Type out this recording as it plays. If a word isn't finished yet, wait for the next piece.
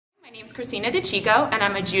My name is Christina DiCicco, and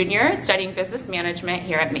I'm a junior studying business management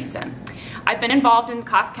here at Mason. I've been involved in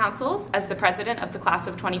class councils as the president of the class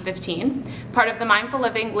of 2015, part of the Mindful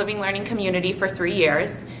Living Learning community for 3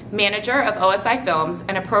 years, manager of OSI Films,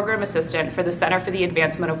 and a program assistant for the Center for the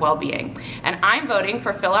Advancement of Wellbeing. And I'm voting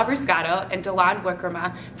for Phil Abruscato and Dilan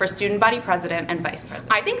Wickrama for student body president and vice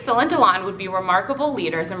president. I think Phil and Dilan would be remarkable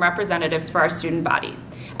leaders and representatives for our student body.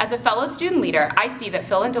 As a fellow student leader, I see that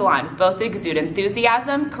Phil and Dilan both exude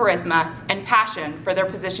enthusiasm, charisma, and passion for their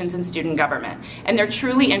positions in student government, and they're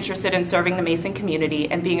truly interested in serving the Mason community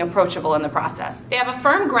and being approachable in the process. They have a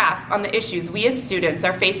firm grasp on the issues we as students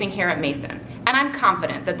are facing here at Mason, and I'm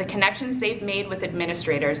confident that the connections they've made with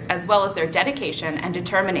administrators, as well as their dedication and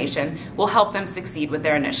determination, will help them succeed with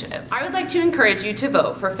their initiatives. I would like to encourage you to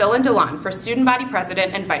vote for Phil and Dilan for student body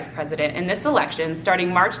president and vice president in this election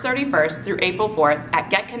starting March 31st through April 4th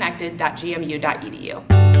at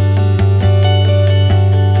getconnected.gmu.edu.